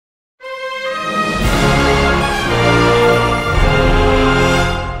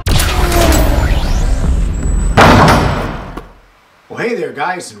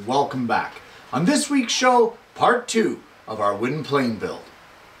guys, and welcome back. On this week's show, part 2 of our wooden plane build.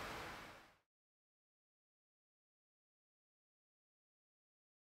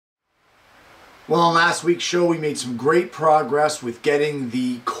 Well, on last week's show we made some great progress with getting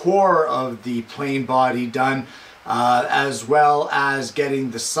the core of the plane body done, as well as getting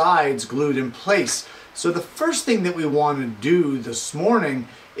the sides glued in place. So the first thing that we want to do this morning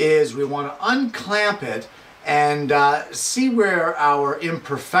is we want to unclamp it and see where our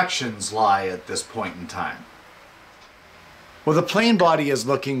imperfections lie at this point in time. Well, the plane body is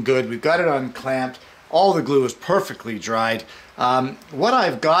looking good. We've got it unclamped. All the glue is perfectly dried. What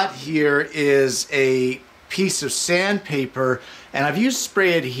I've got here is a piece of sandpaper, and I've used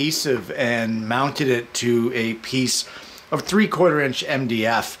spray adhesive and mounted it to a piece of 3/4 inch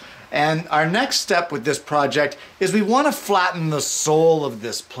MDF. And our next step with this project is we want to flatten the sole of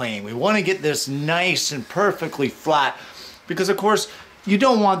this plane. We want to get this nice and perfectly flat because, of course, you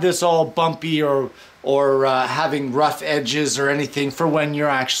don't want this all bumpy or having rough edges or anything for when you're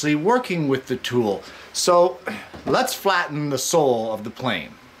actually working with the tool. So let's flatten the sole of the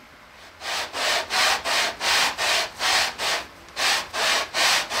plane.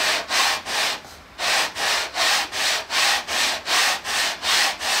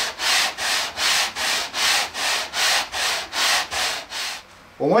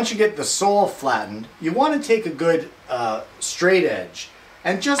 Well, once you get the sole flattened, you want to take a good straight edge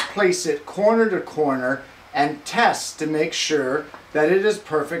and just place it corner to corner and test to make sure that it is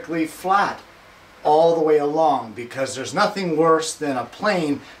perfectly flat all the way along, because there's nothing worse than a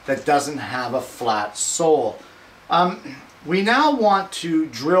plane that doesn't have a flat sole. We now want to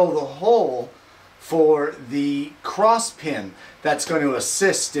drill the hole for the cross pin that's going to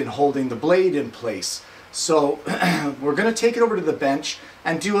assist in holding the blade in place. So we're going to take it over to the bench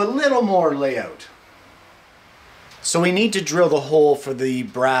and do a little more layout. So we need to drill the hole for the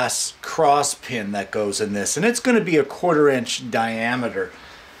brass cross pin that goes in this, and it's going to be a 1/4 inch diameter.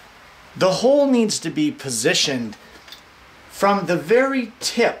 The hole needs to be positioned from the very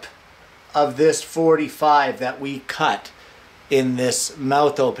tip of this 45 that we cut in this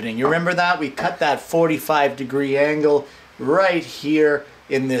mouth opening. You remember that? We cut that 45-degree angle right here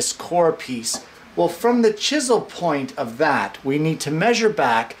in this core piece. Well, from the chisel point of that, we need to measure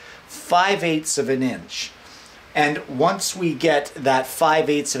back 5/8 of an inch. And once we get that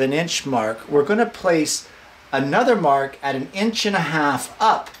 5/8 of an inch mark, we're going to place another mark at 1.5 inches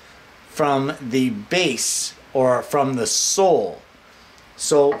up from the base or from the sole.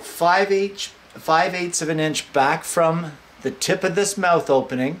 So 5/8 of an inch back from the tip of this mouth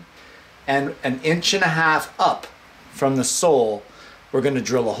opening and 1.5 inches up from the sole. We're going to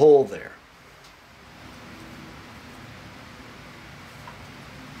drill a hole there.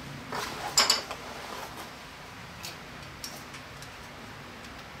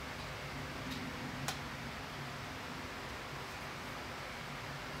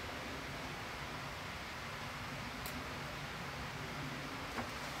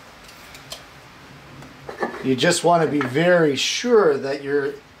 You just want to be very sure that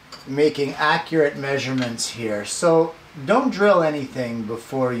you're making accurate measurements here. So don't drill anything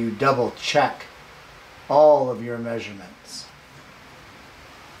before you double check all of your measurements.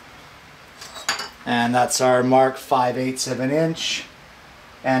 And that's our mark, 5/8 of an inch.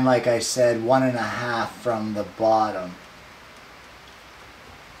 And like I said, 1.5 from the bottom.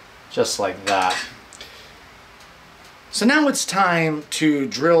 Just like that. So now it's time to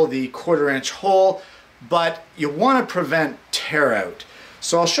drill the 1/4 inch hole. But you want to prevent tear out.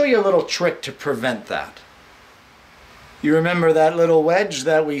 So I'll show you a little trick to prevent that. You remember that little wedge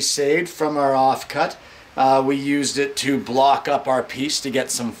that we saved from our offcut? We used it to block up our piece to get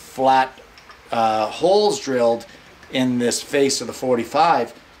some flat holes drilled in this face of the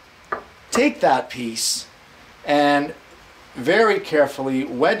 45. Take that piece and very carefully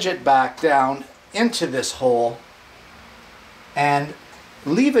wedge it back down into this hole and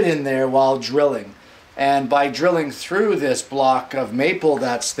leave it in there while drilling. And by drilling through this block of maple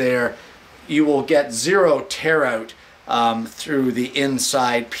that's there, you will get 0 tear out through the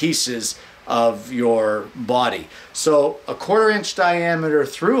inside pieces of your body. So a 1/4 inch diameter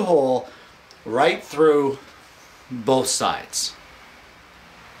through hole right through both sides.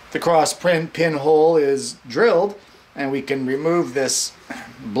 The cross pin hole is drilled, and we can remove this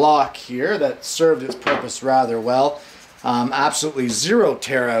block here that served its purpose rather well. Absolutely 0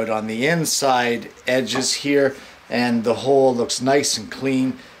 tear out on the inside edges here, and the hole looks nice and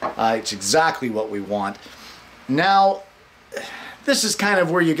clean. It's exactly what we want. Now, this is kind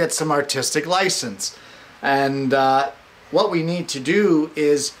of where you get some artistic license, and what we need to do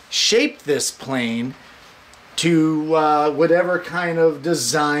is shape this plane to whatever kind of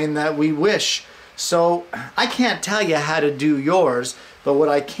design that we wish. So I can't tell you how to do yours, but what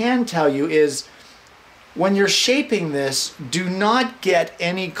I can tell you is when you're shaping this, do not get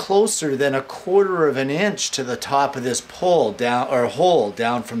any closer than 1/4 of an inch to the top of this pole down, or hole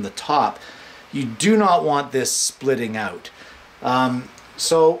down from the top. You do not want this splitting out.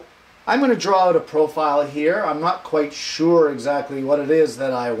 So I'm going to draw out a profile here. I'm not quite sure exactly what it is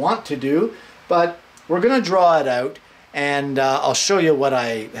that I want to do, but we're going to draw it out, and I'll show you what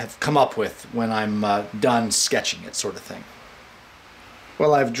I have come up with when I'm done sketching it, sort of thing.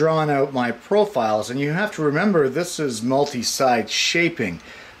 Well, I've drawn out my profiles, and you have to remember this is multi-side shaping.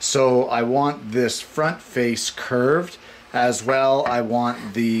 So I want this front face curved, as well I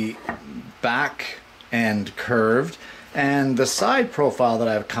want the back end curved, and the side profile that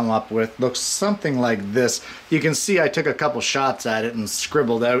I've come up with looks something like this. You can see I took a couple shots at it and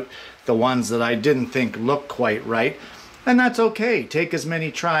scribbled out the ones that I didn't think looked quite right, and that's okay. Take as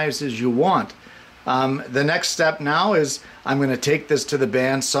many tries as you want. The next step now is I'm going to take this to the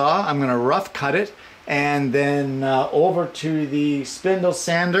bandsaw, I'm going to rough cut it, and then over to the spindle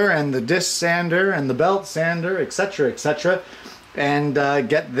sander and the disc sander and the belt sander, etc., etc., and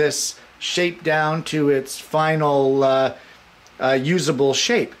get this shape down to its final usable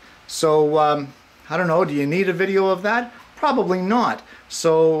shape. So I don't know, do you need a video of that? Probably not.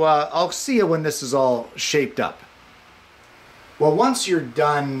 So I'll see you when this is all shaped up. Well, once you're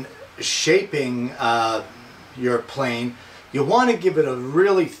done shaping your plane, you want to give it a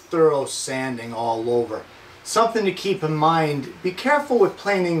really thorough sanding all over. Something to keep in mind, be careful with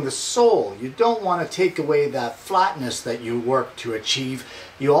planing the sole. You don't want to take away that flatness that you work to achieve.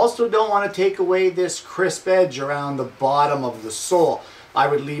 You also don't want to take away this crisp edge around the bottom of the sole. I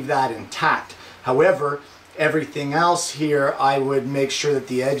would leave that intact. However, everything else here, I would make sure that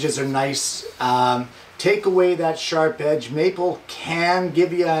the edges are nice. Take away that sharp edge. Maple can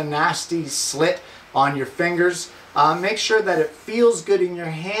give you a nasty slit on your fingers. Make sure that it feels good in your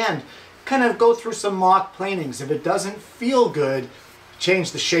hand. Kind of go through some mock planings. If it doesn't feel good,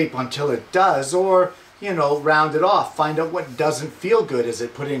 change the shape until it does, or, you know, round it off. Find out what doesn't feel good. Is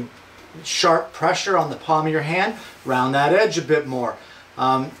it putting sharp pressure on the palm of your hand? Round that edge a bit more.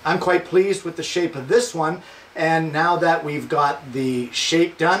 I'm quite pleased with the shape of this one. And now that we've got the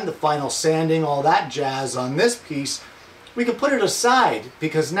shape done, the final sanding, all that jazz on this piece, we can put it aside,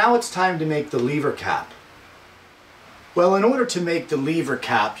 because now it's time to make the lever cap. Well, in order to make the lever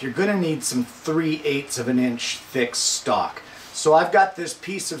cap, you're going to need some 3/8 of an inch thick stock. So I've got this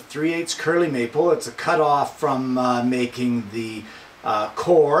piece of 3/8 curly maple. It's a cut off from making the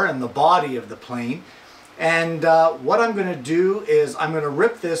core and the body of the plane. And what I'm going to do is I'm going to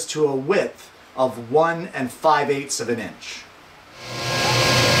rip this to a width of 1 5/8 of an inch.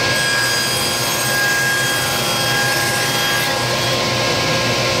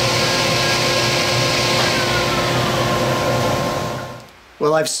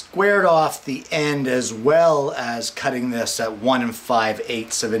 Well, I've squared off the end as well as cutting this at 1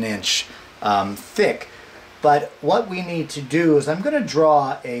 5/8 of an inch thick. But what we need to do is I'm going to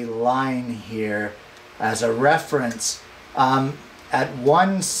draw a line here as a reference at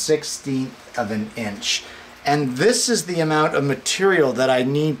 1/16 of an inch. And this is the amount of material that I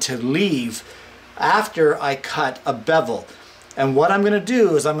need to leave after I cut a bevel. And what I'm going to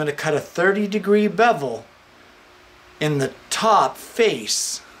do is I'm going to cut a 30-degree bevel in the top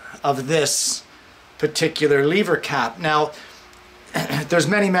face of this particular lever cap. Now, there's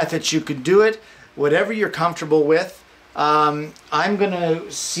many methods you could do it, whatever you're comfortable with. I'm going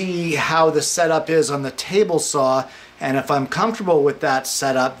to see how the setup is on the table saw, and if I'm comfortable with that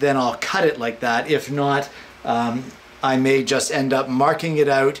setup, then I'll cut it like that. If not, I may just end up marking it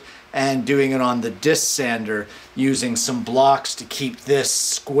out and doing it on the disc sander, using some blocks to keep this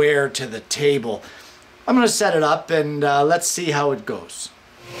square to the table. I'm going to set it up and let's see how it goes.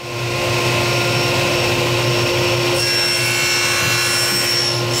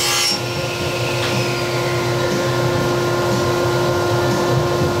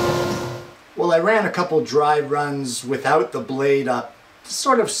 Well, I ran a couple dry runs without the blade up to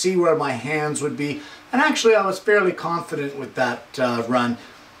sort of see where my hands would be, and actually I was fairly confident with that run.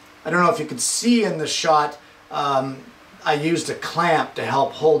 I don't know if you could see in the shot, I used a clamp to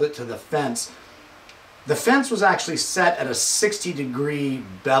help hold it to the fence. The fence was actually set at a 60-degree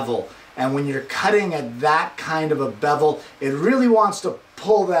bevel, and when you're cutting at that kind of a bevel, it really wants to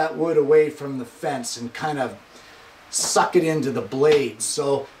pull that wood away from the fence and kind of suck it into the blade.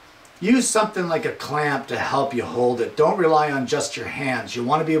 So use something like a clamp to help you hold it. Don't rely on just your hands. You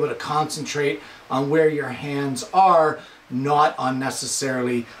want to be able to concentrate on where your hands are, not on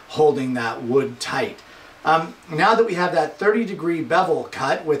necessarily holding that wood tight. Now that we have that 30-degree bevel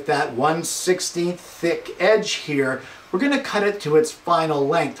cut with that 1/16 thick edge here, we're going to cut it to its final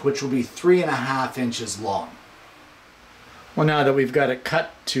length, which will be 3.5 inches long. Well, now that we've got it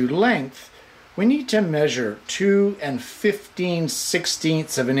cut to length, we need to measure 2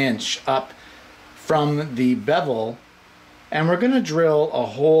 15/16 of an inch up from the bevel, and we're going to drill a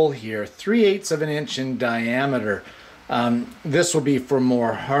hole here 3/8 of an inch in diameter. This will be for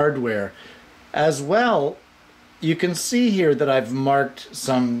more hardware. As well, you can see here that I've marked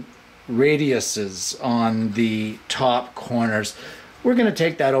some radiuses on the top corners. We're going to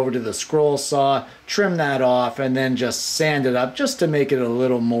take that over to the scroll saw, trim that off, and then just sand it up just to make it a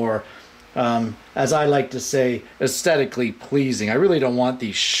little more, as I like to say, aesthetically pleasing. I really don't want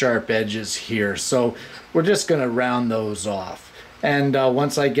these sharp edges here, so we're just going to round those off. And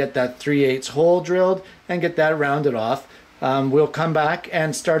once I get that 3/8 hole drilled and get that rounded off, we'll come back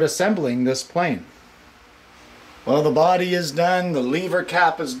and start assembling this plane. Well, the body is done, the lever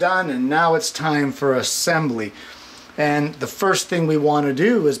cap is done, and now it's time for assembly. And the first thing we want to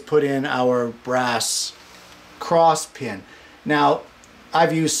do is put in our brass cross pin. Now,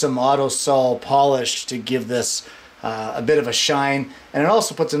 I've used some Autosol polish to give this a bit of a shine, and it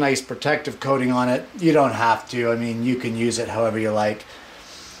also puts a nice protective coating on it. You don't have to. I mean, you can use it however you like.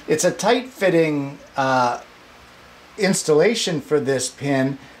 It's a tight-fitting installation for this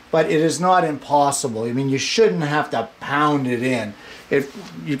pin, but it is not impossible. I mean, you shouldn't have to pound it in.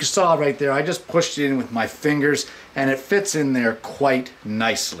 You saw right there, I just pushed it in with my fingers, and it fits in there quite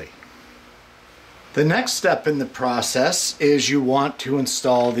nicely. The next step in the process is you want to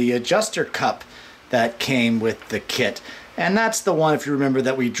install the adjuster cup that came with the kit. And that's the one, if you remember,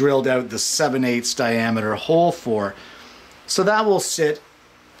 that we drilled out the 7/8 diameter hole for. So that will sit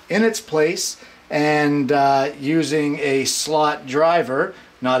in its place, and using a slot driver.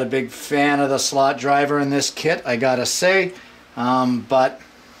 Not a big fan of the slot driver in this kit, I gotta say, but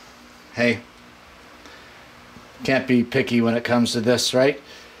hey, can't be picky when it comes to this, right?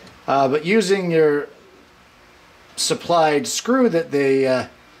 But using your supplied screw that they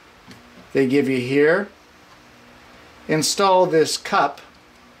give you here, install this cup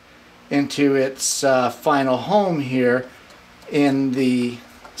into its final home here in the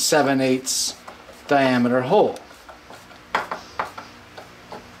 7/8 diameter hole.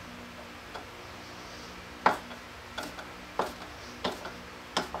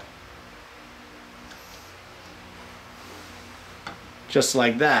 Just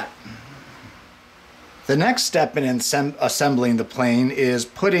like that. The next step in assembling the plane is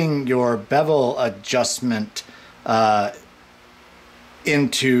putting your bevel adjustment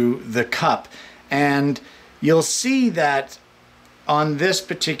into the cup, and you'll see that on this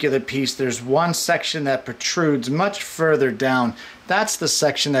particular piece there's one section that protrudes much further down. That's the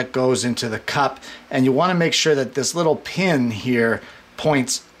section that goes into the cup, and you want to make sure that this little pin here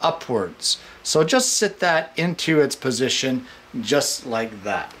points upwards. So just sit that into its position just like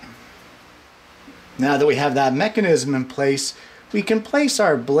that. Now that we have that mechanism in place, we can place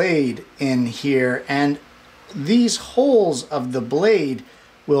our blade in here, and these holes of the blade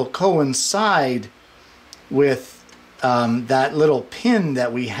will coincide with that little pin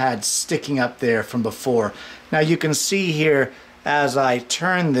that we had sticking up there from before. Now you can see here as I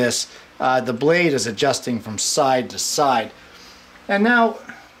turn this, the blade is adjusting from side to side. And now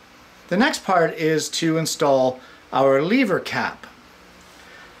the next part is to install our lever cap.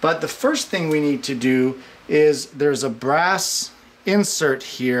 But the first thing we need to do is there's a brass insert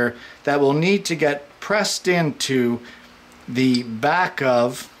here that will need to get pressed into the back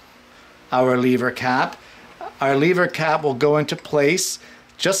of our lever cap. Our lever cap will go into place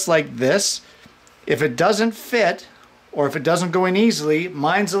just like this. If it doesn't fit, or if it doesn't go in easily,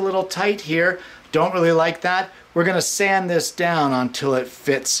 mine's a little tight here, don't really like that, we're going to sand this down until it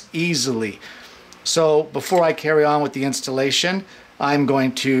fits easily. So before I carry on with the installation, I'm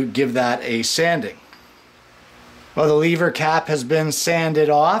going to give that a sanding. Well, the lever cap has been sanded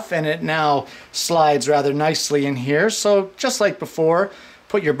off, and it now slides rather nicely in here. So just like before,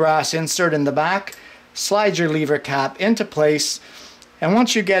 put your brass insert in the back, slide your lever cap into place, and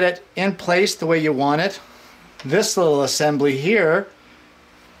once you get it in place the way you want it, this little assembly here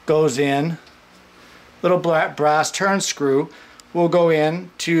goes in. Little brass turn screw will go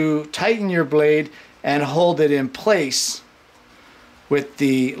in to tighten your blade and hold it in place with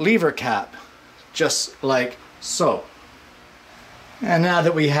the lever cap, just like so. And now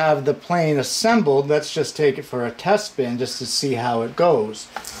that we have the plane assembled, let's just take it for a test spin just to see how it goes.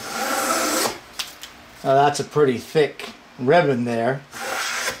 Now that's a pretty thick ribbon there,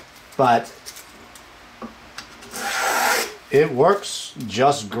 but it works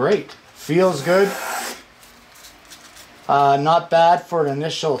just great. Feels good, Not bad for an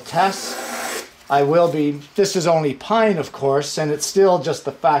initial test. This is only pine, of course, and it's still just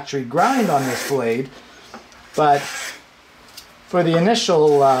the factory grind on this blade. But for the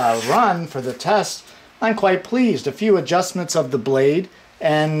initial run, for the test, I'm quite pleased. A few adjustments of the blade,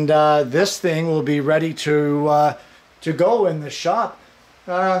 and this thing will be ready to go in the shop.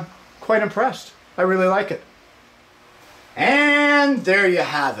 Quite impressed. I really like it. And there you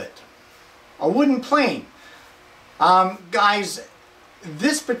have it. A wooden plane. Guys,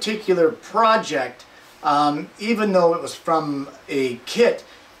 this particular project, even though it was from a kit,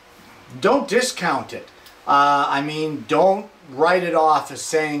 don't discount it. I mean, don't write it off as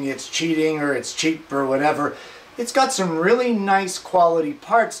saying it's cheating or it's cheap or whatever. It's got some really nice quality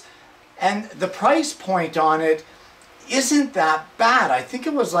parts, and the price point on it isn't that bad. I think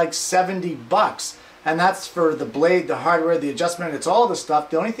it was like 70 bucks, and that's for the blade, the hardware, the adjustment, it's all the stuff.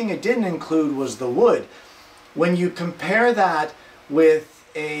 The only thing it didn't include was the wood. When you compare that with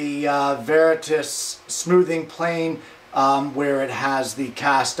a Veritas smoothing plane, where it has the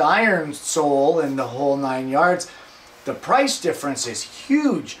cast iron sole and the whole 9 yards, the price difference is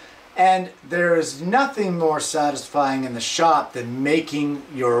huge, and there is nothing more satisfying in the shop than making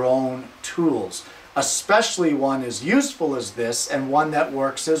your own tools, especially one as useful as this and one that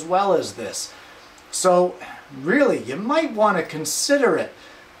works as well as this. So really, you might want to consider it.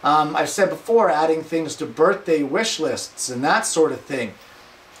 I've said before, adding things to birthday wish lists and that sort of thing.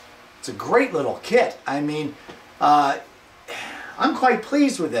 It's a great little kit. I mean, I'm quite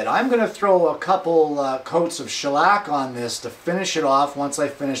pleased with it. I'm going to throw a couple coats of shellac on this to finish it off once I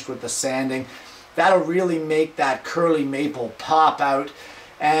finish with the sanding. That'll really make that curly maple pop out.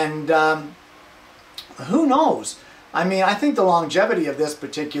 And who knows? I mean, I think the longevity of this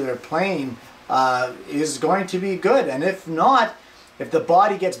particular plane is going to be good. And if not, if the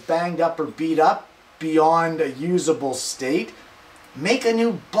body gets banged up or beat up beyond a usable state, make a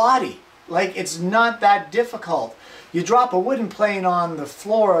new body. Like, it's not that difficult. You drop a wooden plane on the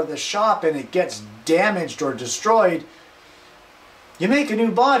floor of the shop and it gets damaged or destroyed, you make a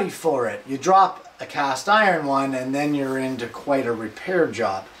new body for it. You drop a cast iron one and then you're into quite a repair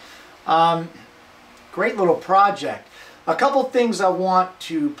job. Great little project. A couple things I want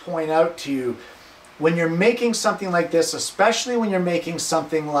to point out to you. When you're making something like this, especially when you're making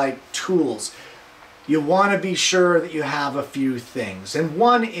something like tools, you want to be sure that you have a few things. And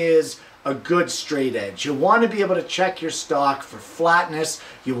one is a good straight edge. You want to be able to check your stock for flatness.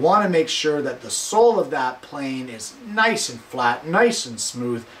 You want to make sure that the sole of that plane is nice and flat, nice and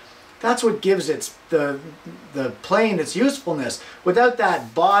smooth. That's what gives the plane its usefulness. Without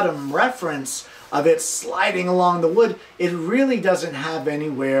that bottom reference of it sliding along the wood, it really doesn't have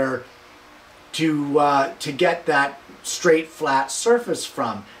anywhere to get that straight flat surface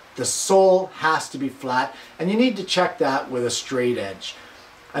from. The sole has to be flat, and you need to check that with a straight edge.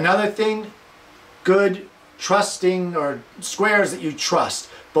 Another thing, good trusting or squares that you trust,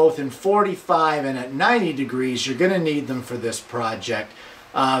 both in 45 and at 90 degrees. You're going to need them for this project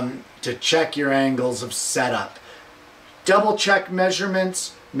to check your angles of setup. Double check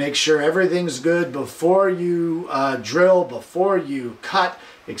measurements, make sure everything's good before you drill, before you cut,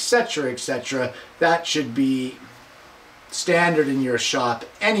 etc., etc. That should be standard in your shop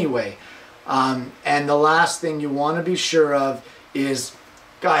anyway. And the last thing you want to be sure of is,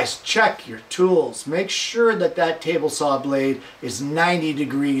 guys, check your tools. Make sure that that table saw blade is 90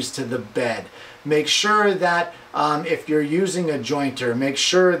 degrees to the bed. Make sure that if you're using a jointer, make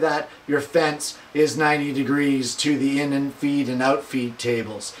sure that your fence is 90 degrees to the in and feed and out feed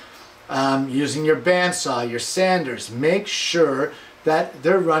tables. Using your bandsaw, your sanders, make sure that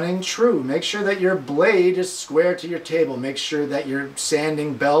they're running true. Make sure that your blade is square to your table. Make sure that your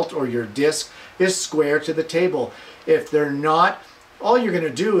sanding belt or your disc is square to the table. If they're not, all you're going to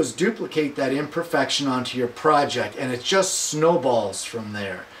do is duplicate that imperfection onto your project, and it just snowballs from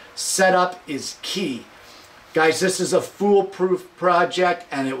there. Setup is key. Guys, this is a foolproof project,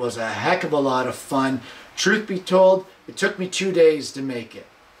 and it was a heck of a lot of fun. Truth be told, it took me 2 days to make it.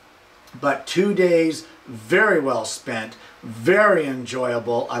 But 2 days very well spent, very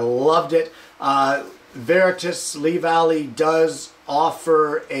enjoyable. I loved it. Veritas Lee Valley does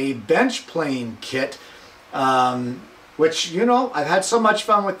offer a bench plane kit, which, you know, I've had so much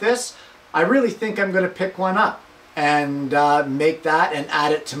fun with this. I really think I'm going to pick one up and make that and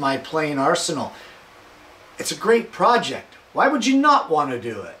add it to my plane arsenal. It's a great project. Why would you not want to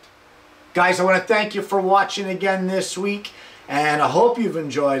do it? Guys, I want to thank you for watching again this week, and I hope you've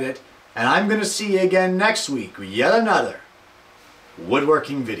enjoyed it. And I'm going to see you again next week with yet another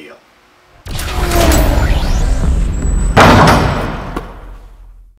woodworking video.